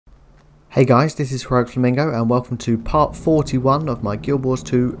Hey guys, this is Heroic Flamingo and welcome to part 41 of my Guild Wars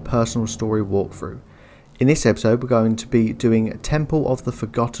 2 personal story walkthrough. In this episode we're going to be doing Temple of the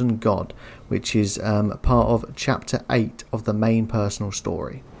Forgotten God, which is part of chapter 8 of the main personal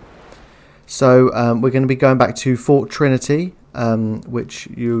story. So we're going to be going back to Fort Trinity, which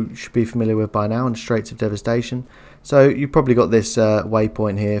you should be familiar with by now, and Straits of Devastation. So you've probably got this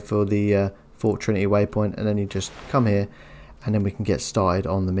waypoint here for the Fort Trinity waypoint, and then you just come here and then we can get started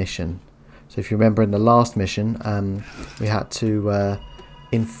on the mission. So if you remember in the last mission, we had to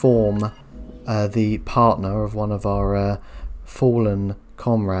inform the partner of one of our fallen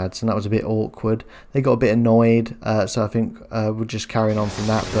comrades, and that was a bit awkward. They got a bit annoyed, so I think we're just carrying on from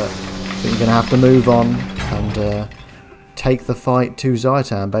that, but I think we're going to have to move on and take the fight to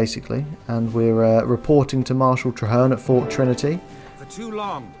Zaitan, basically. And we're reporting to Marshal Traherne at Fort Trinity. For too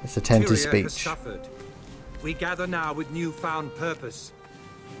long, it's a tented Tyria has speech. Suffered. We gather now with newfound purpose.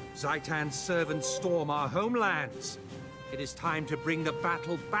 Zaitan's servants storm our homelands. It is time to bring the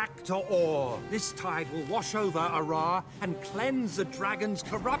battle back to Or. This tide will wash over Arar and cleanse the dragon's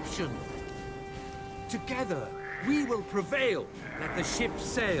corruption. Together, we will prevail. Let the ships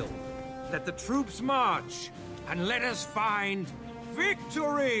sail. Let the troops march. And let us find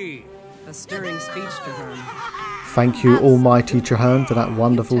victory! A stirring speech, Traherne. Thank you, Almighty Traherne, for that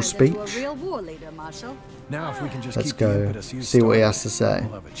wonderful speech. A real war leader, Marshal. Now, if we can just Let's keep go the impetus you see what he started, has to say.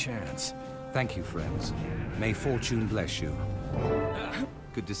 we'll have a chance. Thank you, friends. May fortune bless you.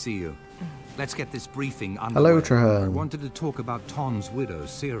 Good to see you. Let's get this briefing underway. Hello, Traherne. I wanted to talk about Ton's widow,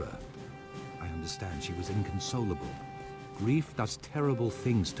 Sira. I understand she was inconsolable. Grief does terrible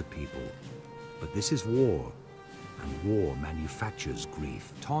things to people. But this is war, and war manufactures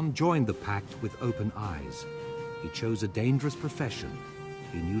grief. Ton joined the pact with open eyes. He chose a dangerous profession.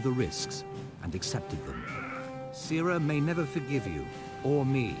 He knew the risks and accepted them. Sira may never forgive you, or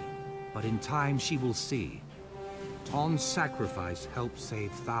me, but in time she will see. Ton's sacrifice helped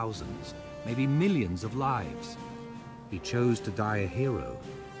save thousands, maybe millions of lives. He chose to die a hero,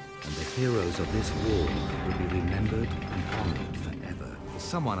 and the heroes of this war will be remembered and honored forever. There's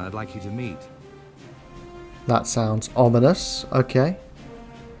someone I'd like you to meet. That sounds ominous. Okay,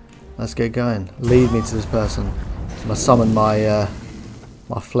 let's get going. Lead me to this person. I'm gonna summon my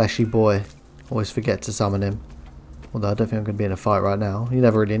my fleshy boy. Always forget to summon him. Although I don't think I'm going to be in a fight right now. You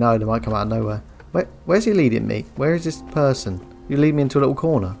never really know. They might come out of nowhere. Where's he leading me? Where is this person? You lead me into a little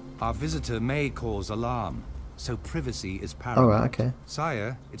corner. Our visitor may cause alarm, so privacy is paramount. Alright, okay.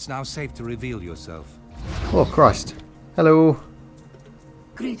 Sire, it's now safe to reveal yourself. Oh, Christ. Hello.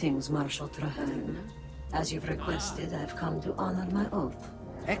 Greetings, Marshal Traherne. As you've requested, I've come to honor my oath.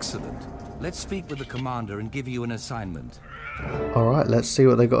 Excellent. Let's speak with the commander and give you an assignment. Alright, let's see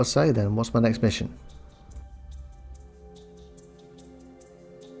what they got to say then. What's my next mission?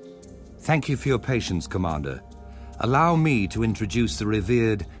 Thank you for your patience, Commander. Allow me to introduce the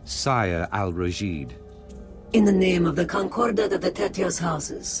revered Sire Al-Rajid. In the name of the Concordat of the Tetios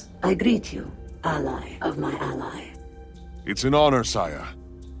houses, I greet you, ally of my ally. It's an honor, Sire.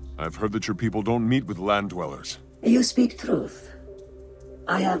 I've heard that your people don't meet with land dwellers. You speak truth.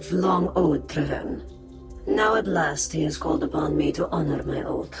 I have long owed Traherne. Now at last he has called upon me to honor my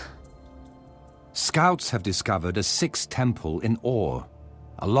oath. Scouts have discovered a sixth temple in Or,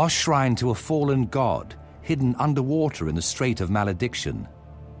 a lost shrine to a fallen god hidden underwater in the Strait of Malediction.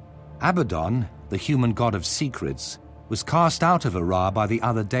 Abaddon, the human god of secrets, was cast out of Arar by the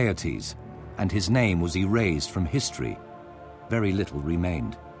other deities, and his name was erased from history. Very little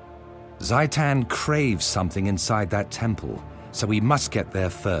remained. Zaitan craves something inside that temple, so we must get there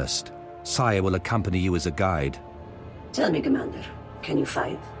first. Sire will accompany you as a guide. Tell me, Commander, can you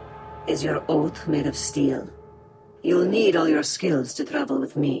fight? Is your oath made of steel? You'll need all your skills to travel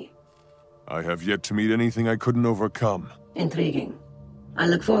with me. I have yet to meet anything I couldn't overcome. Intriguing. I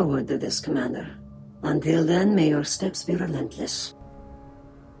look forward to this, Commander. Until then, may your steps be relentless.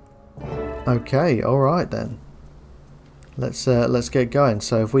 Okay, alright then. Let's get going.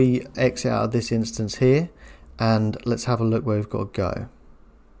 So if we exit out of this instance here, and let's have a look where we've got to go.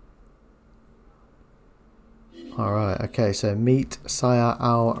 Alright, okay, so meet Sire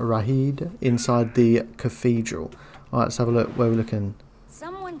Al-Rajid inside the cathedral. Alright, let's have a look where we're looking.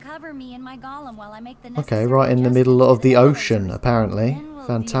 Someone cover me and my golem while I make the Okay, right in the middle of the ocean, apparently.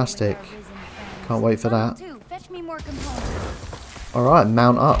 Fantastic. Can't wait for that. Alright,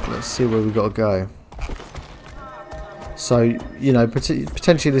 mount up. Let's see where we've got to go. So, you know,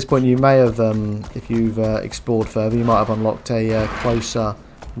 potentially at this point you may have, if you've explored further, you might have unlocked a closer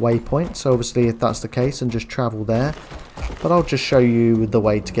waypoint. So obviously if that's the case, then just travel there. But I'll just show you the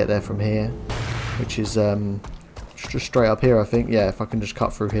way to get there from here, which is just straight up here, I think. Yeah, if I can just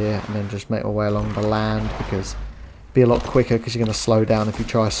cut through here and then just make my way along the land, because it'd be a lot quicker because you're going to slow down if you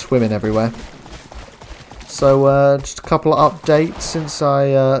try swimming everywhere. So just a couple of updates since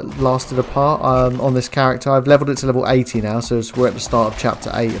I last did a part on this character. I've leveled it to level 80 now, so we're at the start of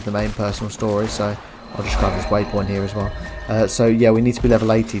chapter 8 of the main personal story, so I'll just grab this waypoint here as well. So yeah, we need to be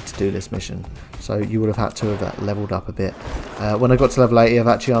level 80 to do this mission, so you would have had to have leveled up a bit. When I got to level 80, I've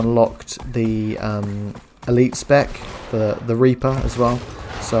actually unlocked the elite spec, the Reaper as well,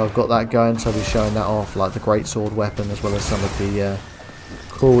 so I've got that going, so I'll be showing that off, like the greatsword weapon, as well as some of the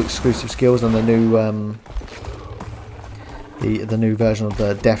cool exclusive skills, and the new version of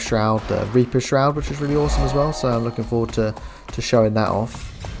the Death Shroud, the Reaper Shroud, which is really awesome as well. So I'm looking forward to showing that off.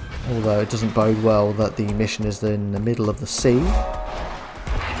 Although it doesn't bode well that the mission is in the middle of the sea.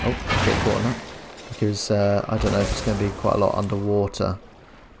 Oh, get caught on that, because I don't know if it's going to be quite a lot underwater,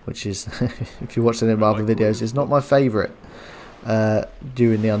 which is, if you watch any of my other videos, is not my favourite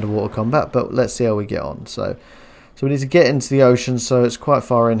during the underwater combat. But let's see how we get on. So we need to get into the ocean, so it's quite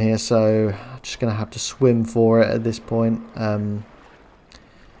far in here, so I'm just going to have to swim for it at this point.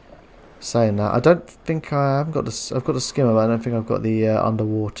 Saying that, I don't think I've got the skimmer, but I don't think I've got the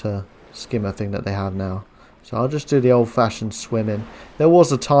underwater skimmer thing that they have now. So I'll just do the old-fashioned swimming. There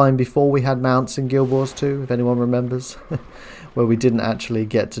was a time before we had mounts in Guild Wars 2, if anyone remembers, where we didn't actually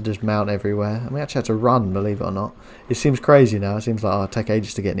get to just mount everywhere. And we actually had to run, believe it or not. It seems crazy now. It seems like it'd take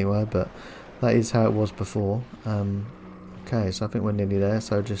ages to get anywhere, but that is how it was before. Okay, so I think we're nearly there.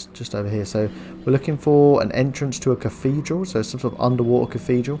 So just over here. So we're looking for an entrance to a cathedral. So some sort of underwater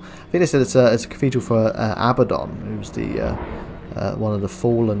cathedral. I think they said it's a cathedral for Abaddon, who's the one of the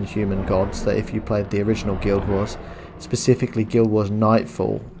fallen human gods. That if you played the original Guild Wars, specifically Guild Wars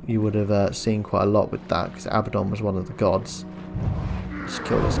Nightfall, you would have seen quite a lot with that, because Abaddon was one of the gods. Just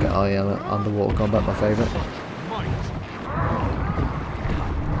kill this guy. Oh yeah, underwater combat, my favourite.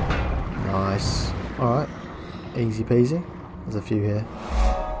 Nice. Alright. Easy peasy. There's a few here.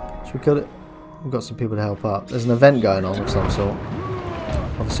 Should we kill it? We've got some people to help up. There's an event going on of some sort.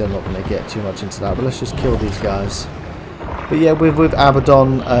 Obviously I'm not going to get too much into that, but let's just kill these guys. But yeah, with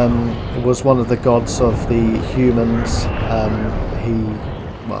Abaddon, was one of the gods of the humans.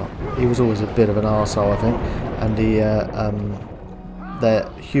 He was always a bit of an arsehole, I think. And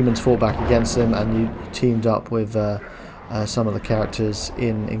the humans fought back against him, and you teamed up with some of the characters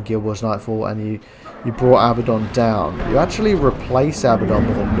in Guild Wars Nightfall, and you brought Abaddon down. You actually replace Abaddon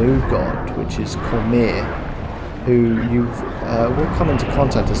with a new god, which is Cormyr, who will come into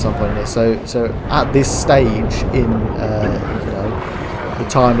contact at some point in this. So at this stage in the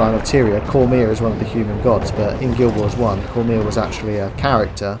timeline of Tyria, Cormyr is one of the human gods, but in Guild Wars 1, Cormyr was actually a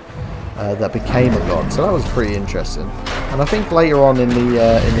character that became a god. So that was pretty interesting. And I think later on in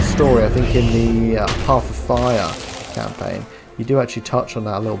the story, I think in the Path of Fire campaign, you do actually touch on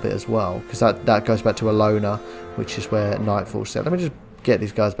that a little bit as well, because that goes back to Alona, which is where Nightfall set. Let me just get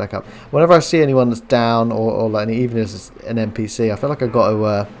these guys back up. Whenever I see anyone that's down, or like, even if it's an NPC, I feel like I've got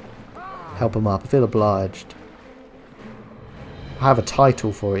to help them up. I feel obliged. I have a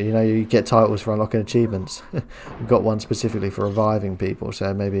title for it. You know, you get titles for unlocking achievements. I've got one specifically for reviving people,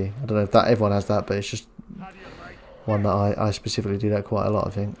 so maybe, I don't know if everyone has that, but it's just one that I specifically do that quite a lot,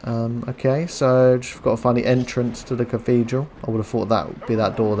 I think. Okay, so just got to find the entrance to the cathedral. I would have thought that would be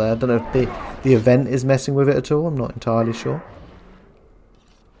that door there. I don't know if the event is messing with it at all. I'm not entirely sure.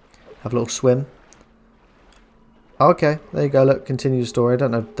 Have a little swim. Okay, there you go. Look, continue the story. I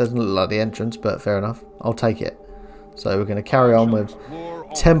don't know. Doesn't look like the entrance, but fair enough. I'll take it. So we're going to carry on with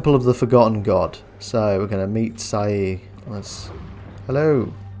Temple of the Forgotten God. So we're going to meet Sai.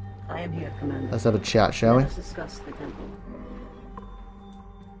 Hello. I am here, Commander. Let's have a chat, shall we? Let's discuss the temple.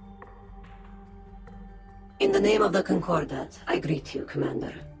 In the name of the Concordat, I greet you,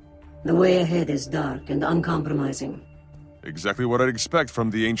 Commander. The way ahead is dark and uncompromising. Exactly what I'd expect from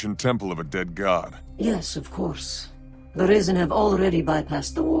the ancient temple of a dead god. Yes, of course. The Risen have already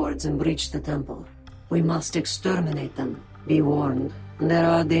bypassed the wards and breached the temple. We must exterminate them. Be warned. There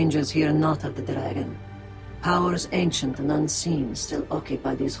are dangers here not of the dragon. Powers ancient and unseen still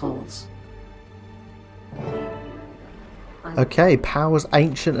occupy these halls. Okay, powers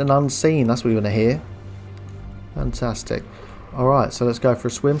ancient and unseen. That's what you want to hear. Fantastic. Alright, so let's go for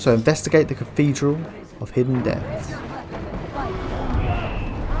a swim. So investigate the Cathedral of Hidden Depths.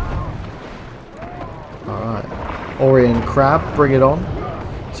 Alright. Orion Crab, bring it on.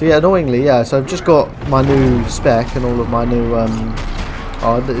 So yeah, annoyingly, yeah, so I've just got my new spec and all of my new...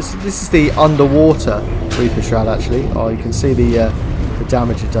 this is the underwater Reaper Shroud, actually. Oh, you can see the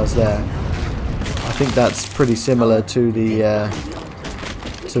damage it does there. I think that's pretty similar to the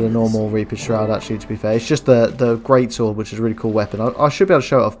to the normal Reaper's Shroud, actually, to be fair. It's just the Greatsword, which is a really cool weapon. I should be able to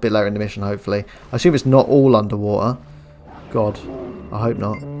show it off a bit later in the mission, hopefully. I assume it's not all underwater. God, I hope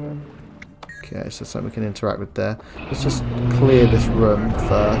not. Okay, so something we can interact with there. Let's just clear this room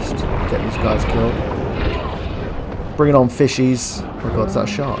first. Get these guys killed. Bring it on, fishies. Oh god, is that a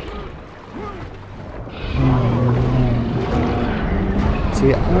shark?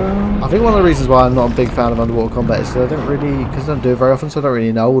 See, I think one of the reasons why I'm not a big fan of underwater combat is because I don't do it very often, so I don't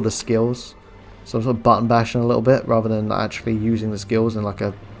really know all the skills. So I'm sort of button bashing a little bit rather than actually using the skills in like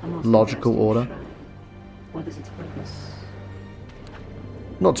a logical order. What is its purpose?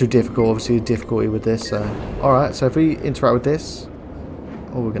 Not too difficult, obviously, difficulty with this. So, alright, so if we interact with this,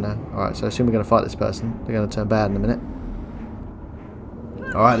 alright, so I assume we're gonna fight this person. They're gonna turn bad in a minute.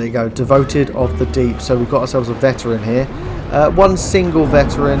 Alright, there you go. Devoted of the Deep. So we've got ourselves a veteran here. One single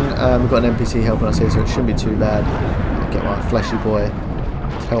veteran. We've got an NPC helping us here, so it shouldn't be too bad. I'll get my fleshy boy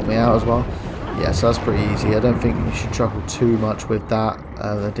to help me out as well. Yeah, so that's pretty easy. I don't think you should struggle too much with that.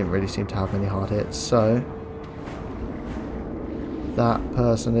 They didn't really seem to have many hard hits. So that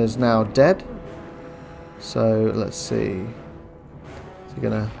person is now dead. So let's see. Is he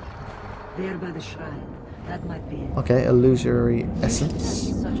gonna... There by the shrine. That might be it. Okay, illusory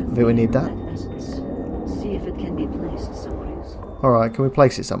essence. I think we need that. See if it can be placed somewhere else. Alright, can we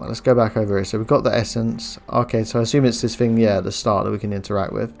place it somewhere? Let's go back over here. So we've got the essence. Okay, so I assume it's this thing, yeah, at the start that we can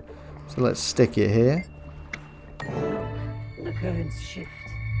interact with. So let's stick it here. The currents shift.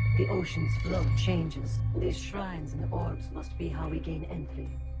 The ocean's flow changes. These shrines and orbs must be how we gain entry.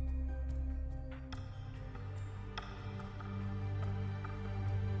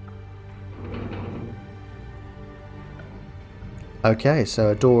 Okay, so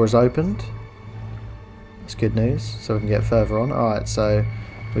a door is opened. That's good news. So we can get further on. Alright, so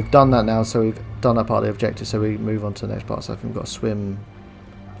we've done that now. So we've done that part of the objective. So we move on to the next part. So I think we've got to swim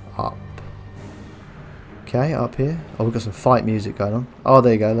up. Okay, up here. Oh, we've got some fight music going on. Oh,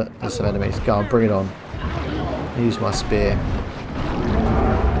 there you go. Look, there's some enemies. Go on, bring it on. Use my spear.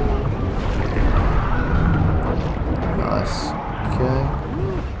 Nice. Okay.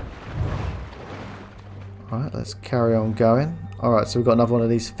 Alright, let's carry on going. Alright, so we've got another one of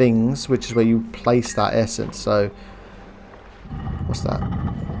these things, which is where you place that essence. So, what's that?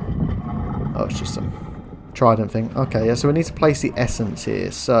 Oh, it's just some trident thing. Okay, yeah, so we need to place the essence here.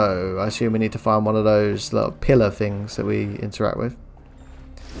 So, I assume we need to find one of those little pillar things that we interact with.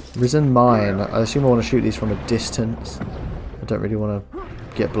 Risen Mine. I assume I want to shoot these from a distance. I don't really want to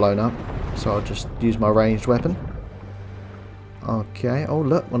get blown up. So I'll just use my ranged weapon. Okay, oh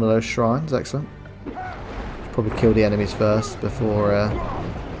look, one of those shrines. Excellent. Probably kill the enemies first before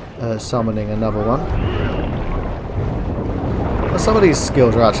summoning another one. Well, some of these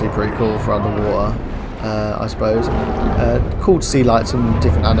skills are actually pretty cool for underwater, I suppose. Cool to see like some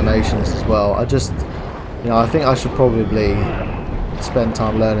different animations as well. I just, I think I should probably spend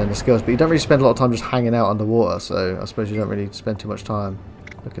time learning the skills, but you don't really spend a lot of time just hanging out underwater, so I suppose you don't really spend too much time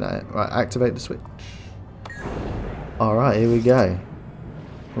looking at it. Right, activate the switch. Alright, here we go.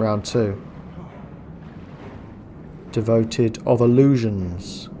 Round 2. Devoted of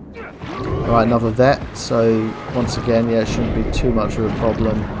Illusions. Alright, another vet. So, once again, yeah, it shouldn't be too much of a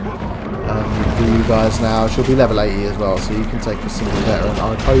problem for you guys now. She'll be level 80 as well, so you can take a single veteran, I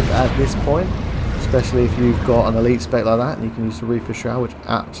would hope, at this point. Especially if you've got an elite spec like that, and you can use the Reaper's Shroud, which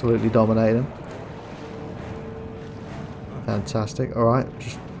absolutely dominated him. Fantastic. Alright,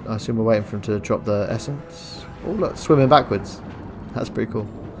 I assume we're waiting for him to drop the essence. Oh, look, swimming backwards. That's pretty cool.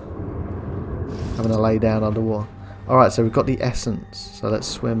 Having a lay down underwater. Alright, so we've got the essence. So let's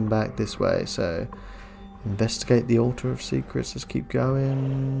swim back this way. So, investigate the Altar of Secrets. Let's keep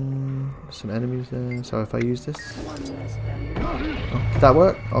going. Some enemies there. So if I use this. Oh, did that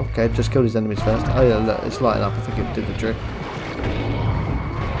work? Okay, just kill these enemies first. Oh yeah, look, it's lighting up. I think it did the trick.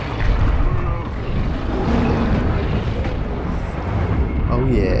 Oh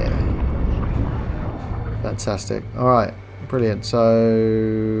yeah. Fantastic. Alright, brilliant.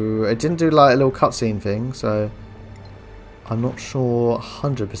 So, it didn't do like a little cutscene thing, so I'm not sure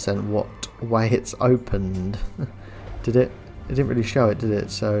 100% what way it's opened. Did it? It didn't really show it, did it?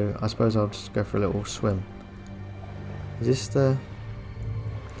 So I suppose I'll just go for a little swim. Is this the...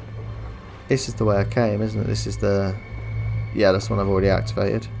 This is the way I came, isn't it? This is the... Yeah, that's the one I've already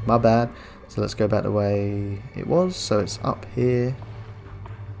activated. My bad. So let's go back the way it was. So it's up here.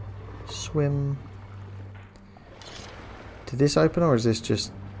 Swim. Did this open, or is this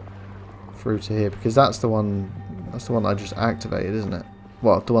just through to here? Because that's the one... That's the one that I just activated, isn't it?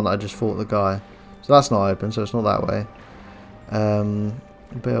 Well, the one that I just fought the guy. So that's not open, so it's not that way.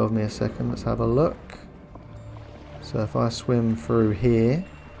 Bear with me a second, let's have a look. So if I swim through here,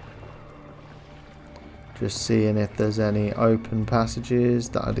 Just seeing if there's any open passages.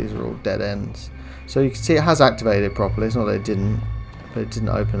 These are all dead ends. So you can see it has activated it properly. It's not that it didn't, but it didn't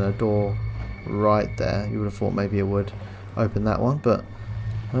open a door right there. You would have thought maybe it would open that one, but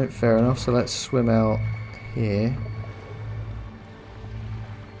no, fair enough. So let's swim out here.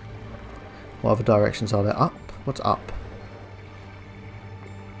 What other directions are there? Up? What's up?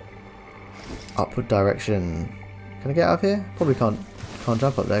 Upward direction. Can I get up here? Probably can't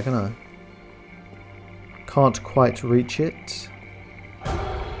jump up there, can I? Can't quite reach it.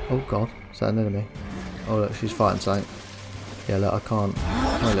 Oh god, is that an enemy? Oh look, she's fighting something. Yeah, look, I can't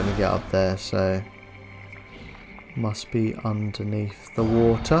let me get up there, so must be underneath the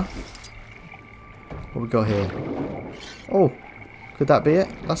water. What we got here? Oh, could that be it?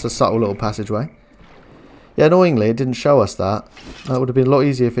 That's a subtle little passageway. Yeah, annoyingly, it didn't show us that. That would have been a lot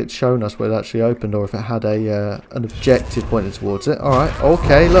easier if it's shown us where it actually opened, or if it had an objective pointed towards it. Alright,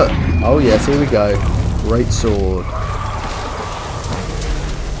 okay, look. Oh yes, here we go. Great sword.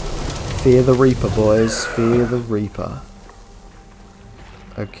 Fear the Reaper, boys. Fear the Reaper.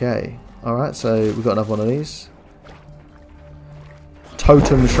 Okay. Alright, so we've got another one of these.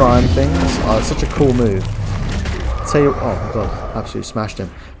 Totem shrine things. Oh, it's such a cool move. I'll tell you, oh my god, absolutely smashed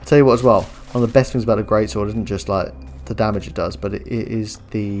him. I'll tell you what as well. One of the best things about a greatsword isn't just like the damage it does, but it is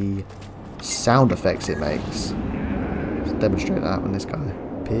the sound effects it makes. Let's demonstrate that when this guy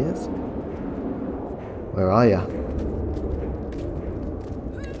appears. Where are ya?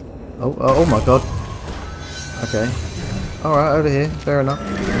 Oh my god. Okay. Alright, over here. Fair enough.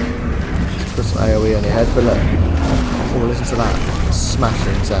 Just put some AoE on your head, but look. Oh, listen to that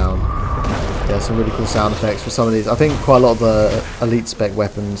smashing sound. Yeah, some really cool sound effects for some of these. I think quite a lot of the elite spec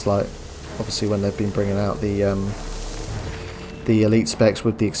weapons, like obviously when they've been bringing out the elite specs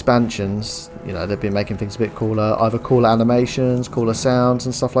with the expansions, you know, they've been making things a bit cooler, either cooler animations, cooler sounds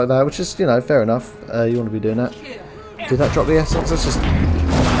and stuff like that, which is, you know, fair enough. You want to be doing that. Did that drop the essence? Let's just,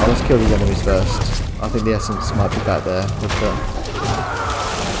 oh, let's kill these enemies first. I think the essence might be back there with the,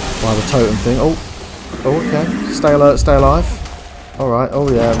 well, the totem thing. Oh, okay. Stay alert, stay alive. Alright, oh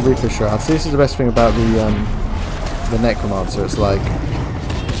yeah, Reaper Shroud. See, this is the best thing about the Necromancer. It's like,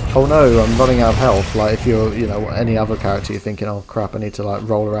 oh no, I'm running out of health. Like if you're, you know, any other character, you're thinking, oh crap, I need to like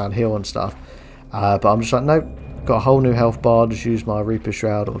roll around, heal and stuff. But I'm just like, nope, got a whole new health bar. Just use my Reaper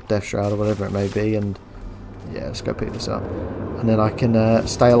Shroud or Death Shroud or whatever it may be, and yeah, let's go pick this up. And then I can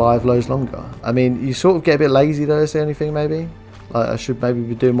stay alive loads longer. I mean, you sort of get a bit lazy though, is the only thing maybe. Like I should maybe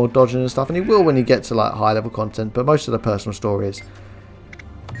be doing more dodging and stuff, and you will when you get to like high level content, but most of the personal story is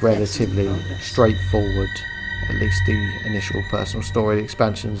relatively straightforward. At least the initial personal story. The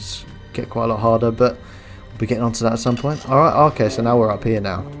expansions get quite a lot harder, but we'll be getting onto that at some point. Alright, okay, so now we're up here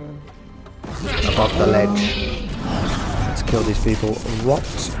now. Above the ledge. Let's kill these people. Rot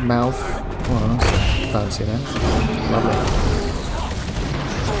mouth. Oh, that's fancy now. Lovely.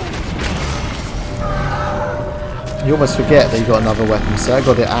 You almost forget that you've got another weapon set. I've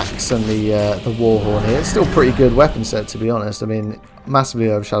got the axe and the war horn here. It's still a pretty good weapon set, to be honest. I mean, massively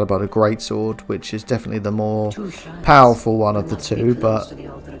overshadowed by the greatsword, which is definitely the more powerful one of the two. But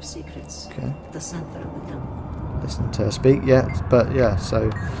okay, listen to her speak. Yeah, but yeah, so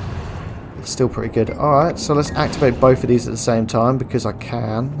it's still pretty good. All right, so let's activate both of these at the same time because I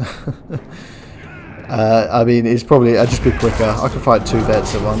can. I mean, it's probably I'd just be quicker. I can fight two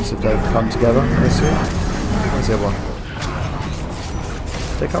vets at once if they come together. Let's see. Where's the other one?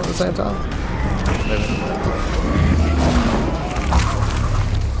 They come at the same time?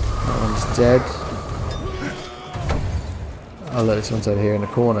 That one's dead. Oh look, this one's over here in the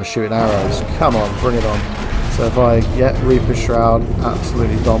corner shooting arrows. Come on, bring it on. So if I get Reaper Shroud,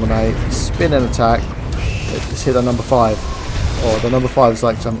 absolutely dominate, spin and attack, let's hit the number 5. Oh, the number 5 is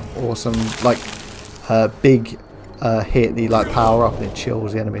like some awesome, like big hit the like power up and it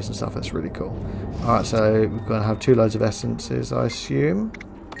chills the enemies and stuff. That's really cool. Alright, so we're going to have 2 loads of essences, I assume.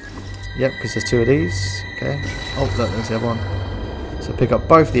 Yep, because there's 2 of these. Okay. Oh, look, there's the other one. So pick up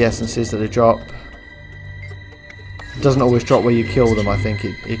both the essences that they drop. It doesn't always drop where you kill them, I think.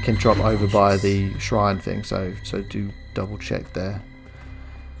 It can drop over by the shrine thing, so do double check there.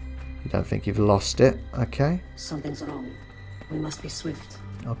 You don't think you've lost it. Okay. Something's wrong. We must be swift.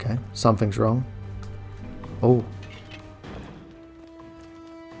 Okay, something's wrong. Oh.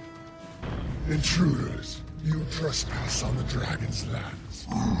 Intruders, you trespass on the dragon's lands.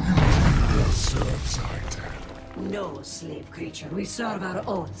 You will serve Zaitan. No, slave creature. We serve our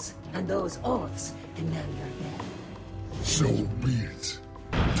oaths, and those oaths demand your death. So be it.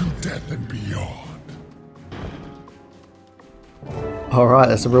 To death and beyond. Alright,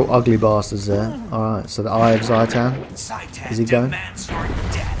 there's some real ugly bastards there. Alright, so the Eye of Zaitan. Is he going?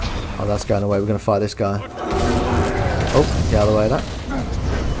 Oh, that's going away. We're going to fight this guy. Oh, the other way that.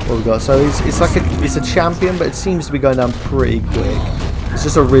 What we got? So it's like it's a champion, but it seems to be going down pretty quick. It's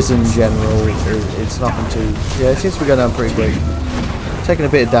just a risen general. It's nothing too. Yeah, it seems to be going down pretty quick. Taking a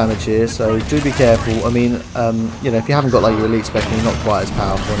bit of damage here, so do be careful. I mean, you know, if you haven't got like your elite spec and you're not quite as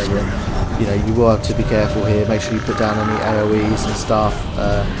powerful and everything, you know, you will have to be careful here. Make sure you put down any AoEs and stuff.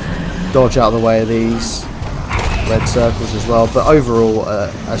 Dodge out of the way of these red circles as well. But overall,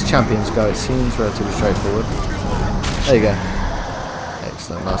 as champions go, it seems relatively straightforward. There you go.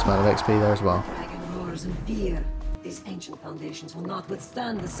 Excellent, nice amount of XP there as well. Dragon roars in fear. These ancient foundations will not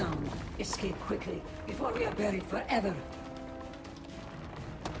withstand the sound. Escape quickly, before we are buried forever.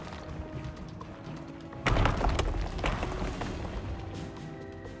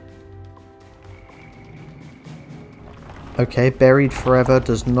 Okay, buried forever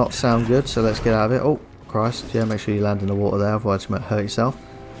does not sound good, so let's get out of it. Oh, Christ, yeah, make sure you land in the water there, otherwise you might hurt yourself.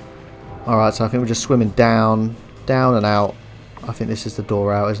 Alright, so I think we're just swimming down and out. I think this is the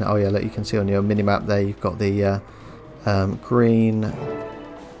door out, isn't it? Oh yeah, look, you can see on your mini-map there, you've got the green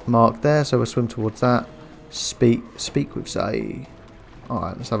mark there, so we'll swim towards that. Speak with Zai.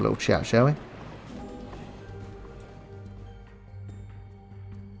 Alright, let's have a little chat, shall we?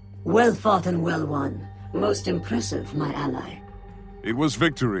 Well fought and well won. Most impressive, my ally. It was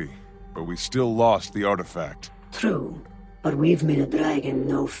victory, but we still lost the artifact. True, but we've made a dragon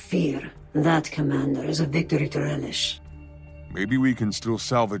no fear. That, Commander, is a victory to relish. Maybe we can still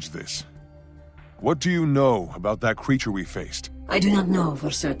salvage this. What do you know about that creature we faced? I do not know for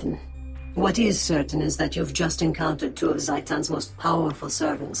certain. What is certain is that you've just encountered two of Zaitan's most powerful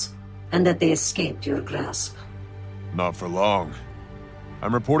servants, and that they escaped your grasp. Not for long.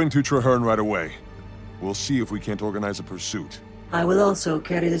 I'm reporting to Traherne right away. We'll see if we can't organize a pursuit. I will also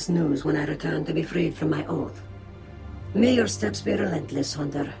carry this news when I return to be freed from my oath. May your steps be relentless,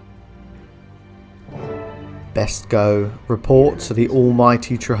 Hunter. Best go report to the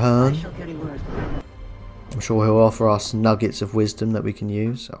almighty Traherne. I shall carry word. I'm sure he'll offer us nuggets of wisdom that we can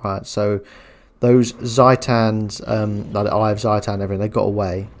use. Alright, so those Zaitans, like the Eye of Zaitan and everything, they got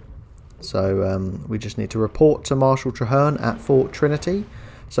away. So we just need to report to Marshal Traherne at Fort Trinity.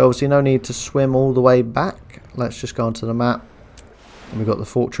 So obviously no need to swim all the way back. Let's just go onto the map. And we've got the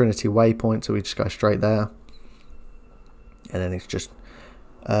Fort Trinity waypoint, so we just go straight there. And then it's just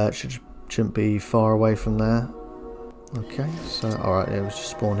shouldn't be far away from there. Okay, so alright, it was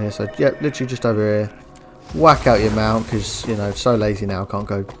just spawn here. So yeah, literally just over here. Whack out your mount, because you know, so lazy now, can't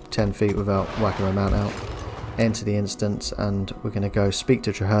go 10 feet without whacking my mount out. Enter the instance, and we're going to go speak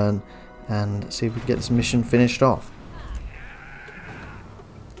to Traherne and see if we can get this mission finished off.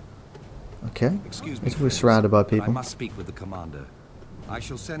 Okay, Excuse me, we're surrounded by I people. must speak with the commander. I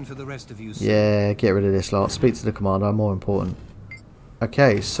shall send for the rest of you soon. Yeah, get rid of this lot. Speak to the commander, I'm more important.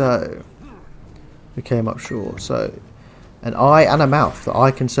 Okay, so we came up short. So an eye and a mouth. The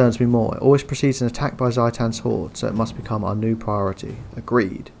eye concerns me more. It always precedes an attack by Zaitan's horde, so it must become our new priority.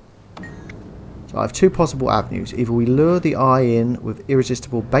 Agreed. So I have two possible avenues. Either we lure the eye in with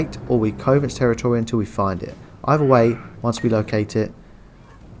irresistible bait, or we cove its territory until we find it. Either way, once we locate it.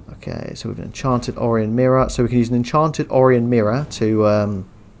 Okay, so we have an enchanted Orion mirror. So we can use an enchanted Orion mirror to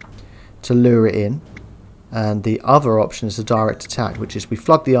lure it in. And the other option is a direct attack, which is we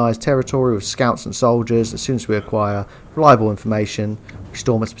flood the eye's territory with scouts and soldiers. As soon as we acquire reliable information, we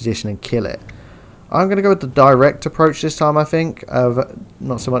storm its position and kill it. I'm going to go with the direct approach this time, I think.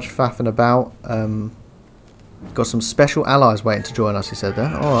 Not so much faffing about. Got some special allies waiting to join us, he said there.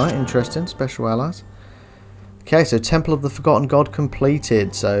 Alright, interesting. Special allies. Okay, so Temple of the Forgotten God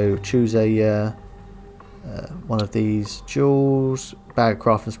completed. So choose a one of these jewels, bag of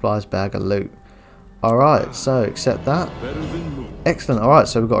crafting supplies, bag of loot. Alright, so accept that. Excellent. Alright,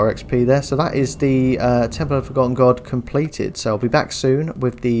 so we've got our XP there. So that is the Temple of the Forgotten God completed. So I'll be back soon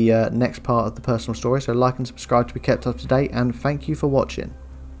with the next part of the personal story. So like and subscribe to be kept up to date, and thank you for watching.